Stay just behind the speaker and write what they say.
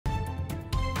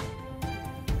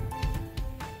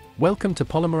Welcome to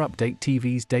Polymer Update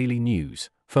TV's daily news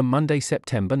for Monday,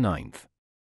 September 9th.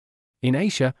 In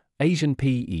Asia, Asian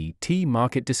PET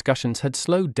market discussions had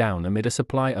slowed down amid a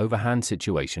supply overhand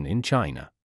situation in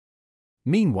China.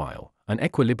 Meanwhile, an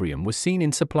equilibrium was seen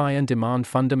in supply and demand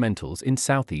fundamentals in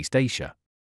Southeast Asia.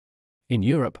 In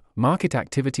Europe, market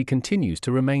activity continues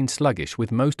to remain sluggish,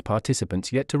 with most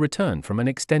participants yet to return from an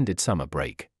extended summer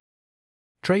break.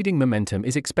 Trading momentum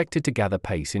is expected to gather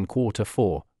pace in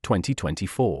Q4,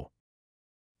 2024.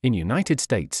 In United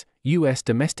States, U.S.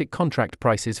 domestic contract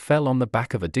prices fell on the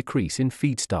back of a decrease in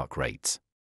feedstock rates.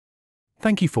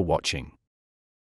 Thank you for watching.